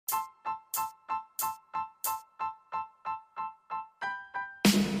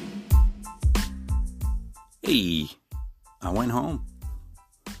Hey, I went home.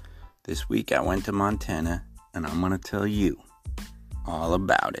 This week I went to Montana, and I'm going to tell you all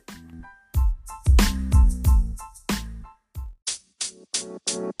about it.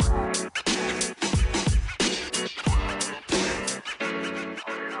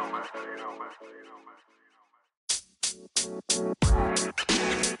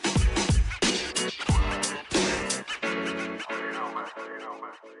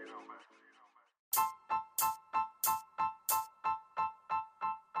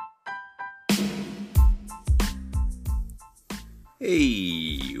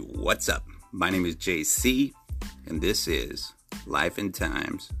 Hey, what's up? My name is JC, and this is Life and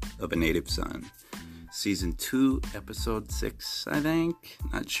Times of a Native Son, Season 2, Episode 6, I think.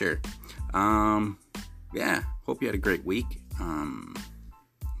 Not sure. Hope you had a great week.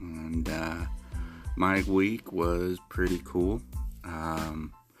 My week was pretty cool.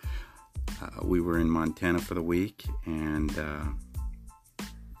 We were in Montana for the week and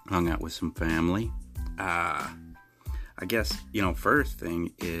hung out with some family. I guess, first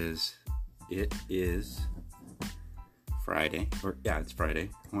thing is, it is Friday. It's Friday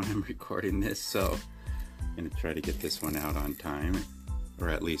when I'm recording this, so I'm going to try to get this one out on time, or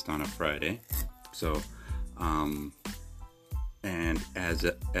at least on a Friday. So, and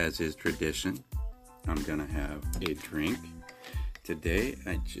as is tradition, I'm going to have a drink. Today,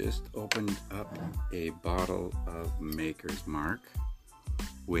 I just opened up a bottle of Maker's Mark,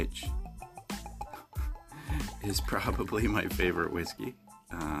 which is probably my favorite whiskey.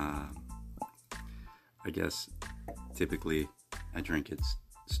 I guess typically I drink it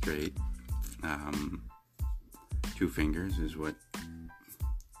straight. 2 fingers is what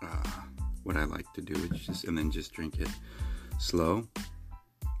I like to do. It's and then just drink it slow.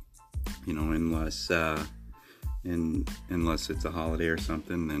 Unless it's a holiday or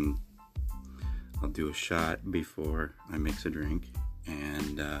something, then I'll do a shot before I mix a drink,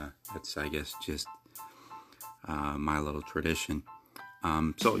 and that's, I guess, just my little tradition.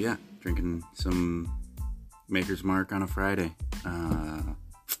 Drinking some Maker's Mark on a Friday.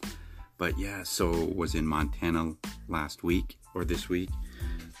 Was in Montana last week, or this week.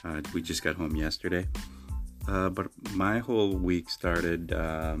 We just got home yesterday. But my whole week started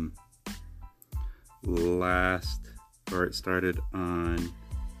it started on,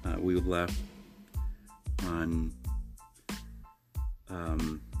 we left on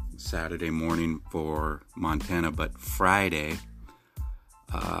Saturday morning for Montana, but Friday,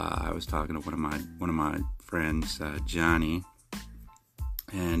 I was talking to one of my friends, Johnny,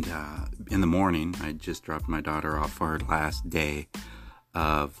 and in the morning, I just dropped my daughter off for her last day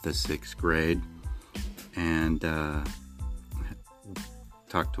of the 6th grade, and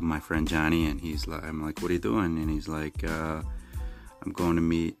talked to my friend Johnny, and I'm like, "What are you doing?" And he's like, "I'm going to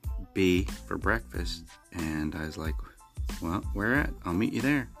meet B for breakfast." And I was like, "Well, where at? I'll meet you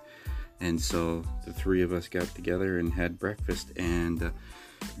there." And so the 3 of us got together and had breakfast, and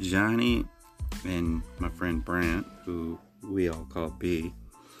Johnny and my friend Brant, who we all call B,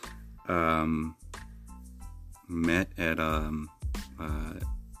 met at a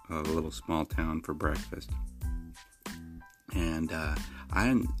little small town for breakfast. And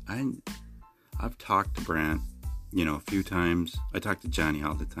I've talked to Brant, a few times. I talk to Johnny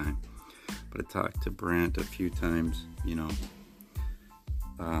all the time, but I talked to Brant a few times,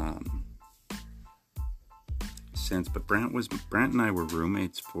 since. But Brant and I were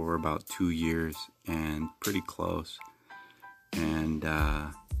roommates for about 2 years and pretty close. And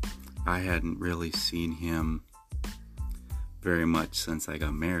I hadn't really seen him very much since I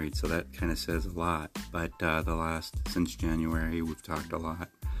got married, so that kind of says a lot. But since January, we've talked a lot.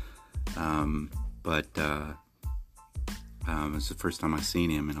 It's the first time I've seen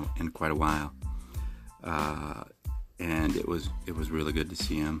him in quite a while, and it was really good to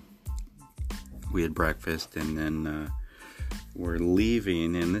see him. We had breakfast, and then we're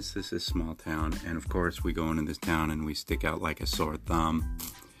leaving. And this is a small town, and of course, we go into this town and we stick out like a sore thumb.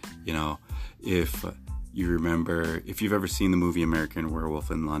 If you remember, if you've ever seen the movie American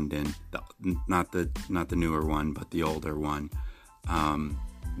Werewolf in London, not the newer one, but the older one,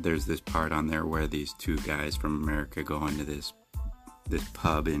 there's this part on there where these 2 guys from America go into this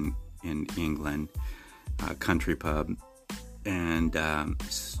pub in England, country pub, and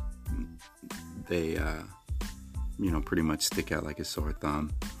they pretty much stick out like a sore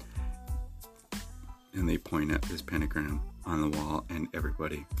thumb, and they point at this pentagram on the wall, and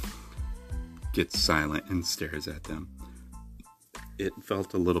everybody gets silent and stares at them. It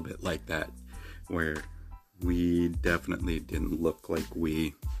felt a little bit like that, where we definitely didn't look like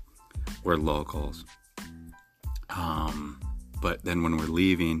we were locals. But then when we're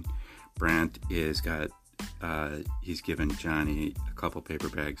leaving, Brant is got he's given Johnny a couple paper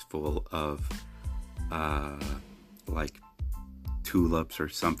bags full of like tulips or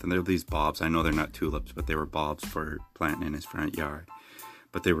something. They're these bulbs. I know they're not tulips, but they were bulbs for planting in his front yard.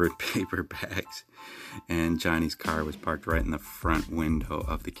 But they were in paper bags. And Johnny's car was parked right in the front window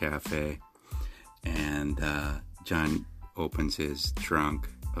of the cafe. And John opens his trunk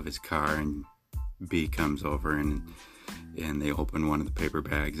of his car, and B comes over, and they open one of the paper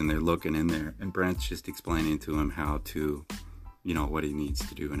bags, and they're looking in there. And Brent's just explaining to him how to, what he needs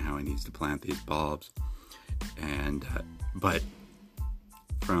to do and how he needs to plant these bulbs. And but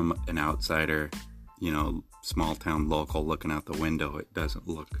from an outsider, small town local looking out the window, it doesn't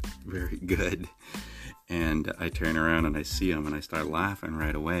look very good. And I turn around and I see him, and I start laughing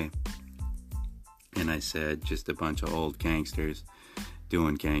right away. And I said, just a bunch of old gangsters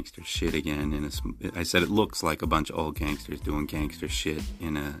doing gangster shit again. I said, it looks like a bunch of old gangsters doing gangster shit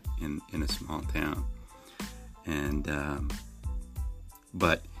in a small town. And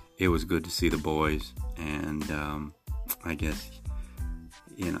but it was good to see the boys, and I guess,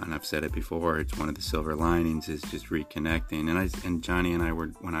 and I've said it before, it's one of the silver linings is just reconnecting. And Johnny and I were,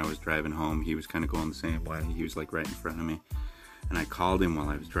 when I was driving home, he was kind of going the same way. He was like right in front of me, and I called him while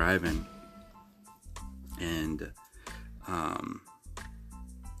I was driving, and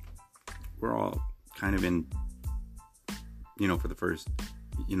we're all kind of in, for the first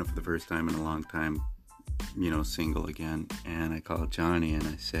time in a long time, single again. And I called Johnny and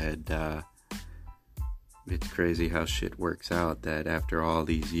I said, it's crazy how shit works out, that after all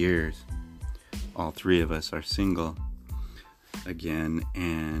these years, all three of us are single again.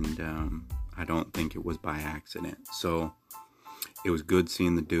 And I don't think it was by accident. So it was good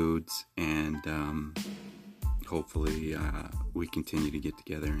seeing the dudes, and hopefully we continue to get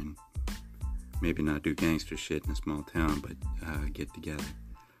together and maybe not do gangster shit in a small town, but get together.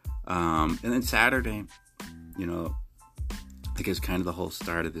 And then Saturday, I guess kind of the whole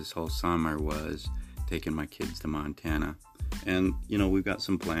start of this whole summer was taking my kids to Montana. And, we've got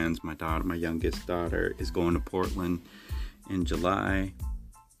some plans. My youngest daughter is going to Portland in July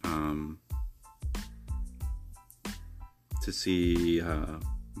to see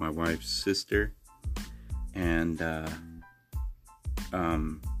my wife's sister. And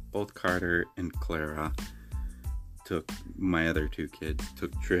both Carter and Clara my other two kids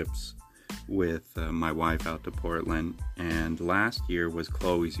took trips with my wife out to Portland. And last year was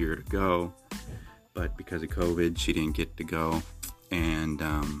Chloe's year to go, but because of COVID, she didn't get to go, and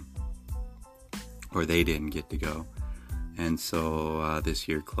or they didn't get to go. And so this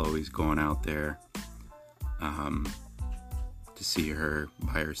year Chloe's going out there to see her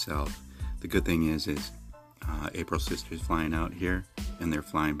by herself. The good thing is April's sister's flying out here, and they're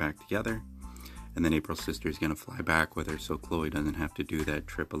flying back together. And then April's sister is going to fly back with her, so Chloe doesn't have to do that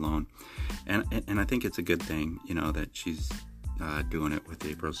trip alone. And I think it's a good thing, that she's doing it with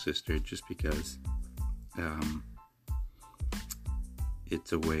April's sister, just because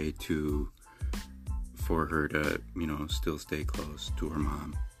it's a way for her to, still stay close to her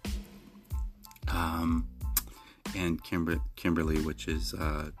mom. And Kimberly, which is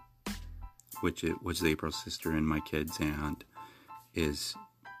April's sister and my kids' aunt, is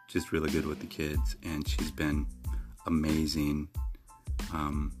just really good with the kids, and she's been amazing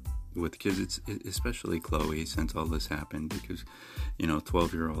with the kids. It's especially Chloe, since all this happened, because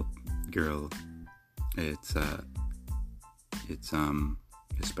 12-year-old girl, it's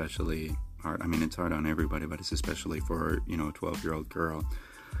especially hard. I mean, it's hard on everybody, but it's especially for a 12-year-old girl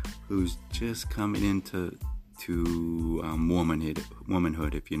who's just coming into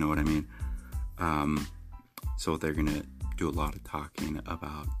womanhood, if you know what I mean. So they're gonna do a lot of talking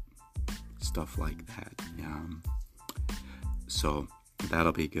about stuff like that. So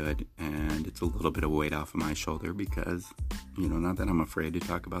that'll be good, and it's a little bit of weight off of my shoulder, because not that I'm afraid to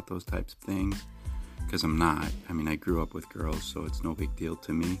talk about those types of things, because I'm not. I mean, I grew up with girls, so it's no big deal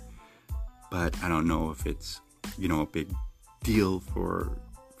to me, but I don't know if it's a big deal for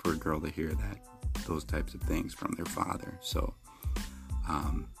a girl to hear those types of things from their father. So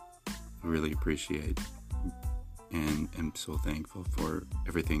I really appreciate and am so thankful for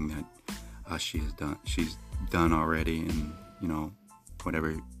everything that she's done already, and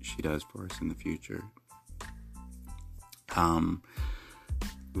whatever she does for us in the future.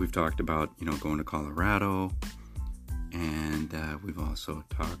 We've talked about going to Colorado, and we've also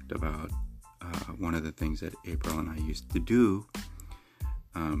talked about one of the things that April and I used to do,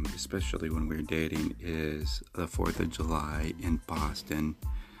 especially when we were dating, is the 4th of July in Boston.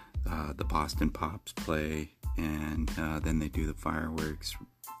 The Boston Pops play, and then they do the fireworks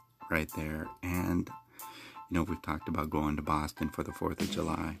right there. And we've talked about going to Boston for the 4th of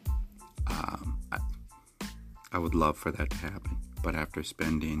July. I would love for that to happen. But after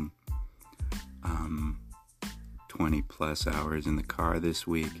spending 20 plus hours in the car this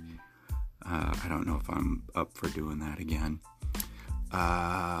week, I don't know if I'm up for doing that again.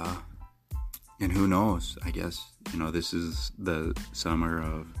 And who knows? I guess, this is the summer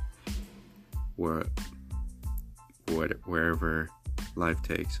of wherever life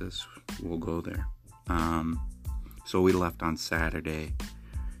takes us, we'll go there. So we left on Saturday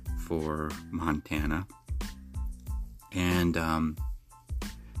for Montana. And,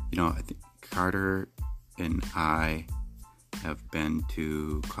 I think Carter and I have been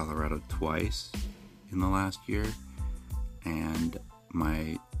to Colorado twice in the last year. And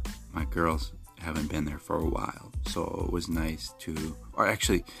my girls haven't been there for a while. So it was nice or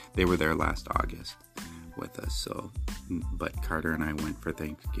actually, they were there last August with us. So, but Carter and I went for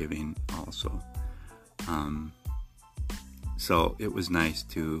Thanksgiving also. So it was nice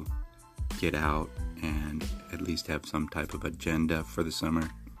to get out and at least have some type of agenda for the summer.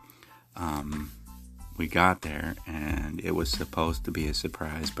 We got there and it was supposed to be a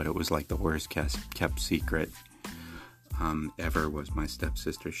surprise, but it was like the worst kept secret ever. Was my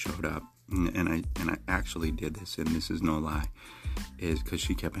stepsister showed up, and I actually did this, and this is no lie, is because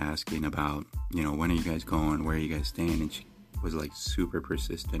she kept asking about, when are you guys going, where are you guys staying, and she was like super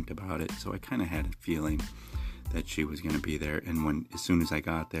persistent about it. So I kind of had a feeling that she was going to be there. And as soon as I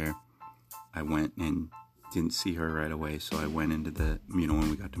got there, I went and didn't see her right away. So I went into when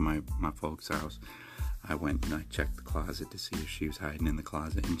we got to my folks' house, I went and I checked the closet to see if she was hiding in the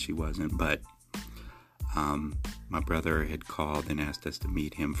closet, and she wasn't. But my brother had called and asked us to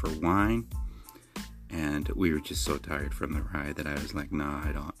meet him for wine, and we were just so tired from the ride that I was like, no,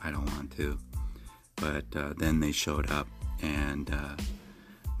 I don't want to. But then they showed up, and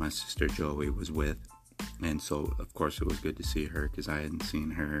my sister Joey was with, and so of course it was good to see her because I hadn't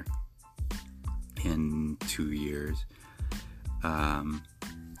seen her in 2 years, and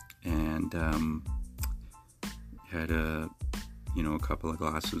had a couple of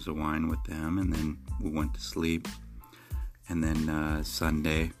glasses of wine with them, and then we went to sleep. And then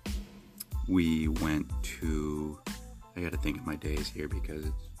Sunday we went to, I gotta think of my days here because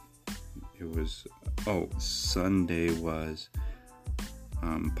Sunday was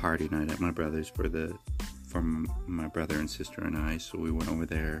party night at my brother's from my brother and sister and I. So we went over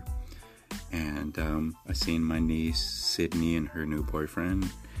there, and I seen my niece Sydney and her new boyfriend,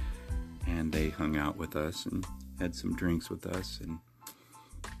 and they hung out with us and had some drinks with us, and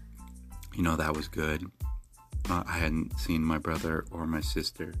that was good. I hadn't seen my brother or my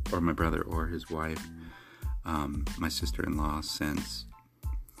sister, or my brother or his wife, my sister-in-law, since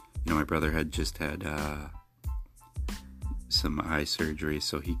my brother had just had some eye surgery,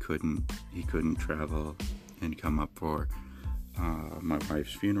 so he couldn't travel and come up for my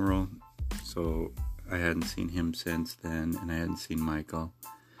wife's funeral. So I hadn't seen him since then, and I hadn't seen Michael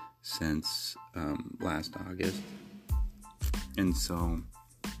since last August. And so,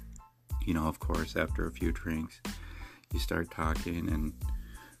 of course, after a few drinks, you start talking, and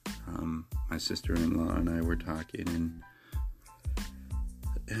my sister-in-law and I were talking,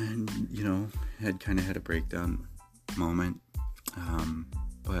 and had a breakdown moment,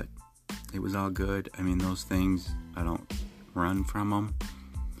 but it was all good. I mean, those things, I don't run from them.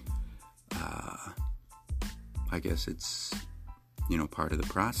 I guess it's part of the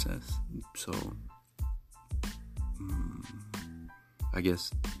process. So I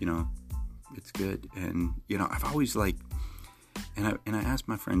guess it's good. And I've always and I asked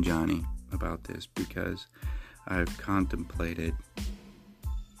my friend Johnny about this because I've contemplated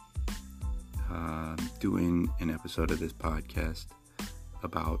doing an episode of this podcast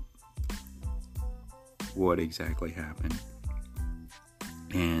about what exactly happened.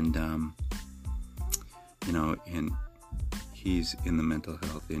 And and he's in the mental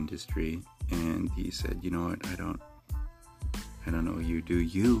health industry, and he said, what, I don't know, you do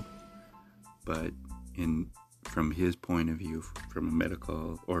you, but from his point of view, from a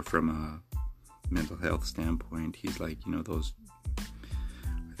medical or from a mental health standpoint, he's like, those are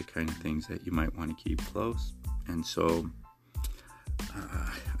the kind of things that you might want to keep close. And so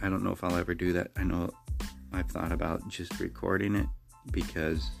I don't know if I'll ever do that. I know I've thought about just recording it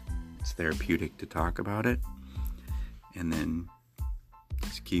because it's therapeutic to talk about it, and then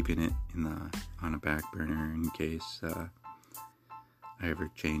just keeping it on a back burner in case I ever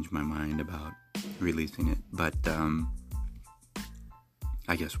change my mind about releasing it. But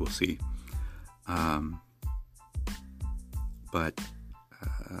I guess we'll see.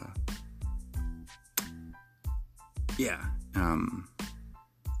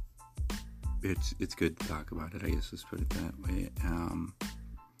 It's good to talk about it, I guess, let's put it that way.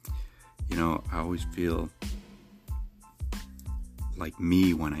 I always feel like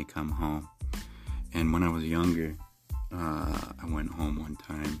me when I come home. And when I was younger, I went home one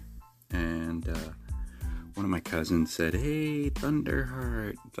time, and one of my cousins said, "Hey,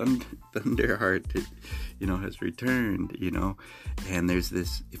 Thunderheart, Thunderheart, has returned." And there's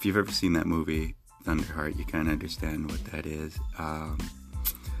this. If you've ever seen that movie, Thunderheart, you kind of understand what that is.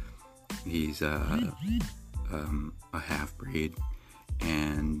 He's a half-breed,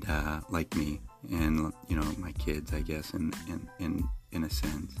 and like me, and my kids, I guess, in a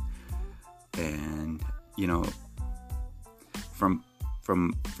sense. And from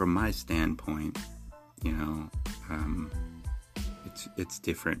my standpoint, it's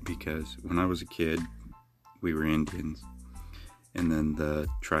different, because when I was a kid, we were Indians, and then the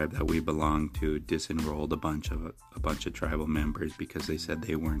tribe that we belonged to disenrolled a bunch of tribal members because they said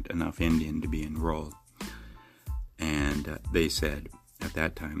they weren't enough Indian to be enrolled, and they said at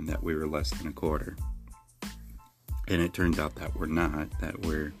that time that we were less than a quarter, and it turns out that we're not. That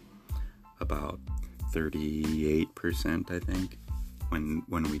we're about 38%, I think,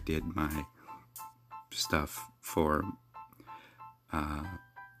 when we did my stuff for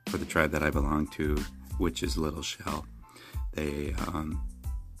the tribe that I belong to, which is Little Shell. They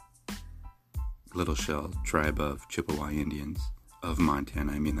Little Shell tribe of Chippewa Indians of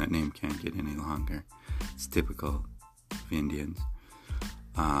Montana. I mean, that name can't get any longer. It's typical of Indians.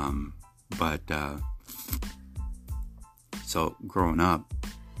 So growing up,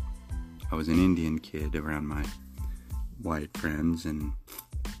 I was an Indian kid around my white friends, and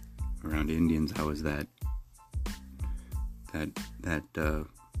around Indians I was that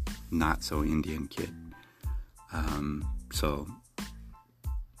not so Indian kid.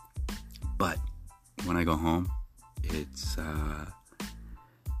 But when I go home, it's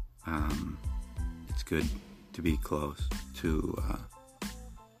good to be close to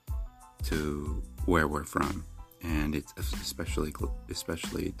where we're from, and it's especially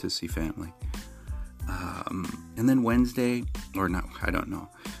to see family. And then Wednesday, or not, I don't know.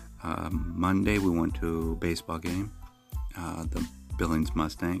 Monday we went to a baseball game. The Billings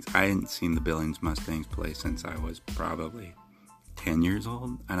Mustangs. I hadn't seen the Billings Mustangs play since I was probably 10 years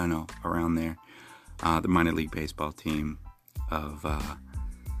old. I don't know, around there. The minor league baseball team of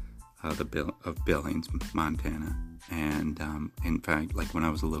Billings, Montana. And in fact, like when I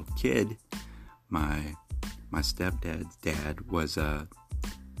was a little kid, my stepdad's dad was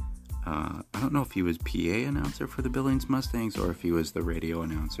I don't know if he was PA announcer for the Billings Mustangs or if he was the radio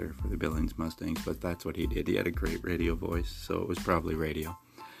announcer for the Billings Mustangs, but that's what he did. He had a great radio voice, so it was probably radio.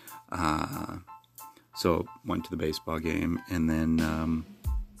 So went to the baseball game, and then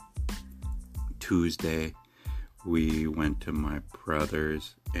Tuesday we went to my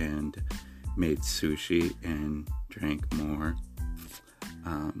brother's and made sushi and drank more.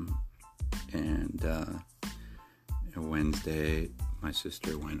 And Wednesday my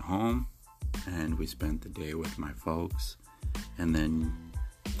sister went home, and we spent the day with my folks. And then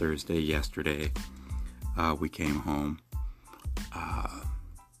Thursday, yesterday, we came home.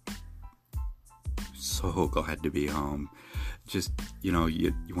 So glad to be home. Just, when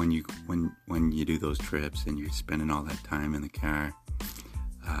you do those trips and you're spending all that time in the car,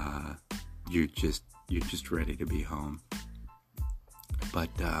 you're just ready to be home.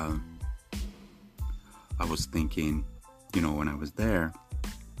 But I was thinking, when I was there,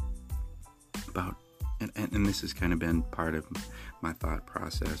 about, and this has kind of been part of my thought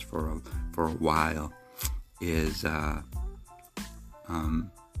process for a while, is I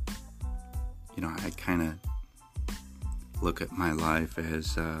kind of look at my life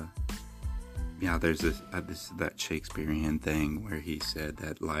as there's that Shakespearean thing where he said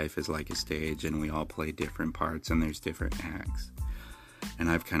that life is like a stage and we all play different parts and there's different acts, and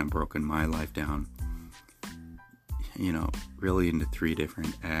I've kind of broken my life down really into 3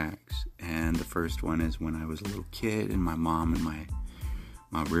 different acts. And the first one is when I was a little kid and my mom and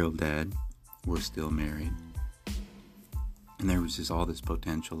my real dad were still married, and there was just all this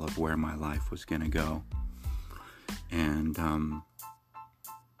potential of where my life was gonna go. And I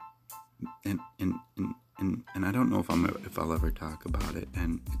don't know if I'll ever talk about it.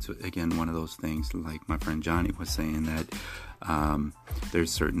 And it's again one of those things, like my friend Johnny was saying, that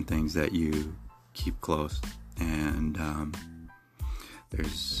there's certain things that you keep close, and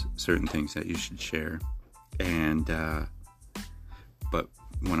there's certain things that you should share. And but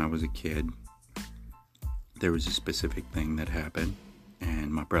when I was a kid, there was a specific thing that happened,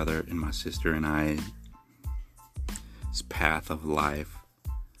 and my brother and my sister and I's path of life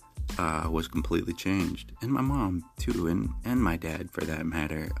was completely changed, and my mom too, and my dad for that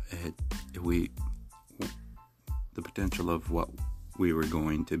matter. The potential of what we were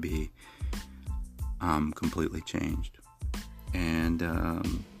going to be completely changed. And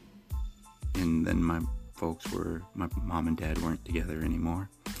then my mom and dad weren't together anymore.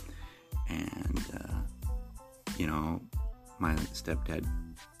 And, my stepdad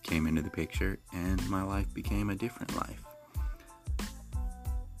came into the picture, and my life became a different life.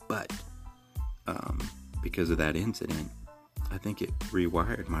 But because of that incident, I think it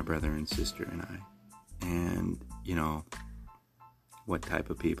rewired my brother and sister and I. And, what type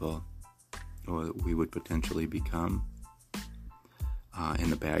of people we would potentially become,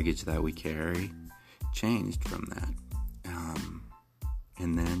 and the baggage that we carry changed from that.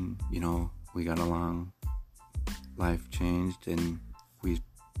 And then, we got along, life changed, and we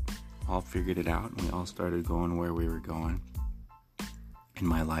all figured it out, and we all started going where we were going. And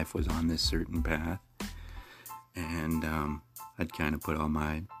my life was on this certain path. And I'd kind of put all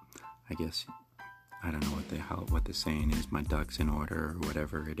my, I guess, I don't know what the saying is, my ducks in order or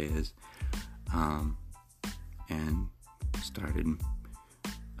whatever it is, and started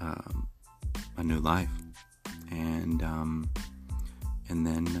a new life. And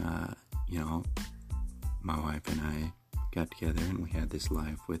then my wife and I got together, and we had this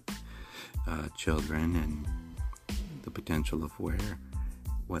life with children and the potential of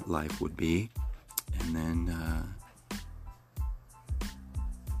what life would be. And then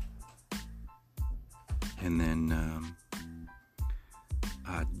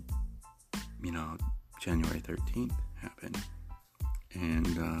January 13th happened,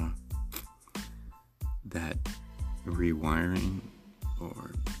 and that rewiring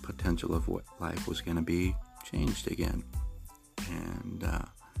or potential of what life was going to be changed again. And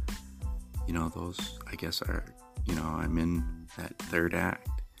those, I guess, are, I'm in that third act,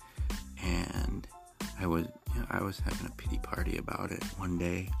 and I was having a pity party about it one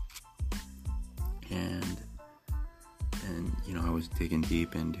day, and I was digging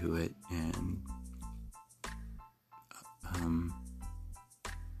deep into it, and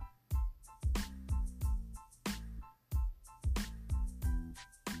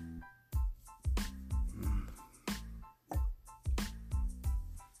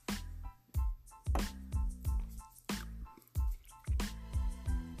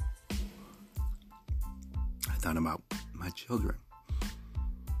I thought about my children.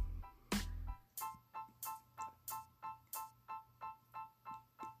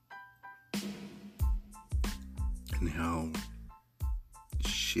 And how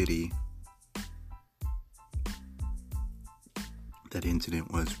shitty that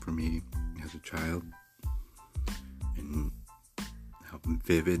incident was for me as a child, and how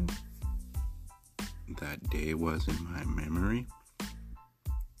vivid that day was in my memory,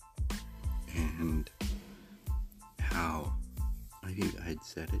 and how I'd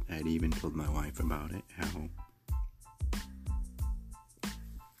said it, I'd even told my wife about it, how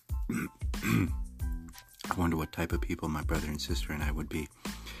I wonder what type of people my brother and sister and I would be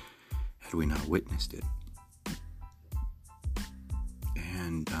had we not witnessed it.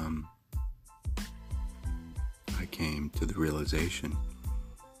 And I came to the realization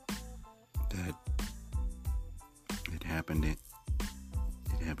that it happened to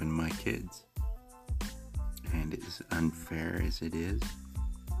my kids. And as unfair as it is,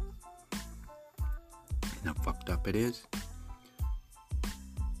 and how fucked up it is,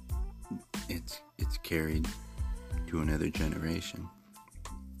 it's carried to another generation.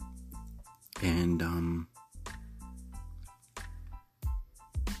 And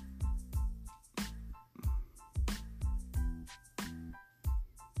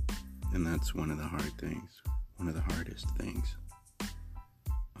that's one of the hardest things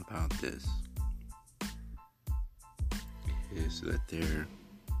about this, is that they're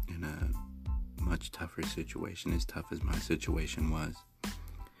in a much tougher situation. As tough as my situation was,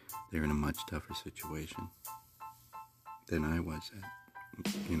 they're in a much tougher situation than I was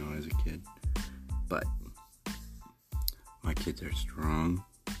as a kid. But my kids are strong.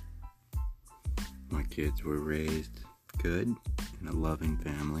 My kids were raised good in a loving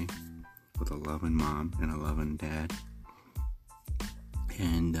family with a loving mom and a loving dad.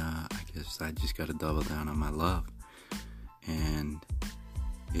 And I guess I just got to double down on my love. And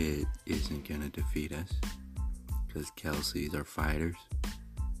it isn't going to defeat us, because Kelseys are fighters.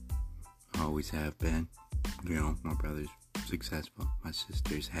 Always have been. My brother's successful. My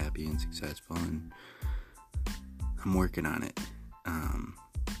sister's happy and successful, and I'm working on it.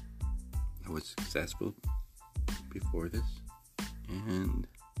 I was successful before this, and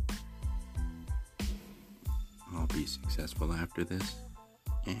I'll be successful after this.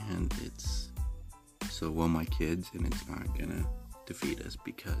 And so will my kids, and it's not gonna defeat us,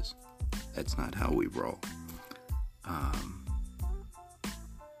 because that's not how we roll.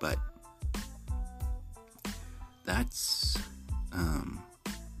 But that's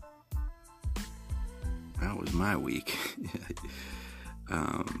That was my week.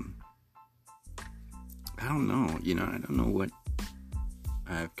 I don't know. I don't know what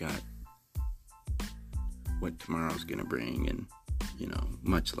I've got, what tomorrow's gonna bring, and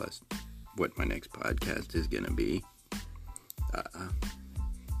much less what my next podcast is gonna be.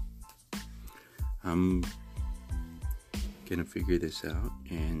 I'm gonna figure this out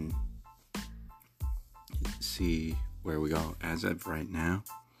and see where we go. As of right now,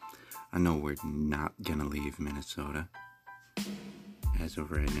 I know we're not gonna leave Minnesota. As of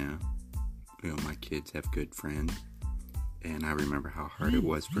right now, my kids have good friends, and I remember how hard it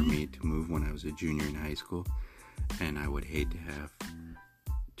was for me to move when I was a junior in high school, and I would hate to have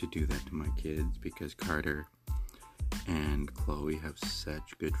to do that to my kids because Carter and Chloe have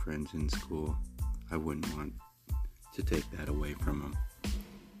such good friends in school. I wouldn't want to take that away from them.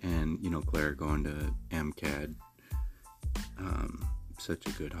 And Claire going to MCAD, such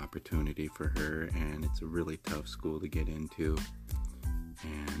a good opportunity for her, and it's a really tough school to get into.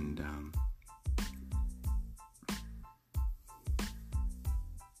 And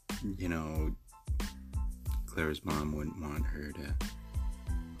Claire's mom wouldn't want her to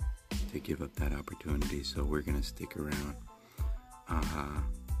give up that opportunity, so we're gonna stick around.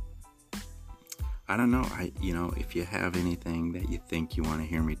 I don't know. If you have anything that you think you want to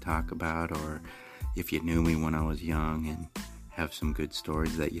hear me talk about, or if you knew me when I was young and have some good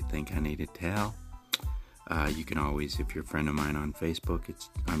stories that you think I need to tell, you can always, if you're a friend of mine on Facebook,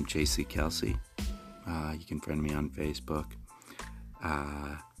 I'm JC Kelsey. You can friend me on Facebook,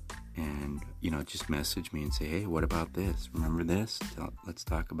 and just message me and say, hey, what about this? Remember this? Let's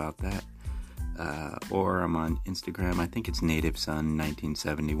talk about that. Or I'm on Instagram. I think it's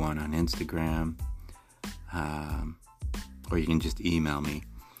NativeSun1971 on Instagram. Or you can just email me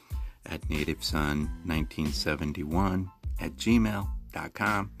at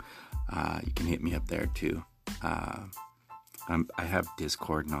nativesun1971@gmail.com. You can hit me up there too. I have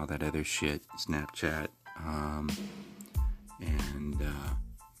Discord and all that other shit, Snapchat, and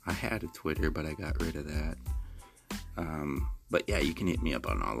I had a Twitter, but I got rid of that. But yeah, you can hit me up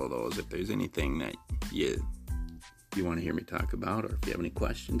on all of those if there's anything that you want to hear me talk about, or if you have any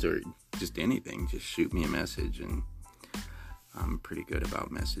questions or just anything, just shoot me a message, and I'm pretty good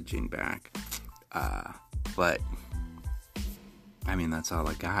about messaging back. But that's all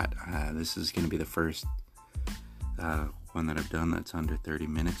I got. This is going to be the first one that I've done that's under 30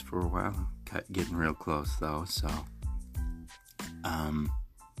 minutes for a while. Getting real close though, so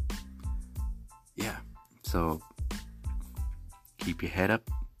yeah. So keep your head up,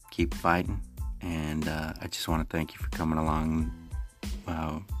 keep fighting, and I just want to thank you for coming along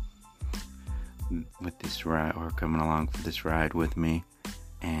with this ride, or coming along for this ride with me.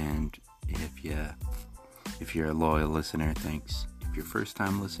 And if you're a loyal listener, thanks. If you're a first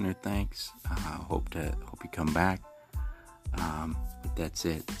time listener, thanks. Hope you come back. But that's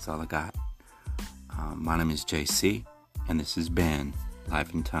it. That's all I got. My name is JC, and this has been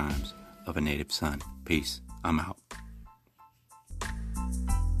Life and Times of a Native Son. Peace. I'm out.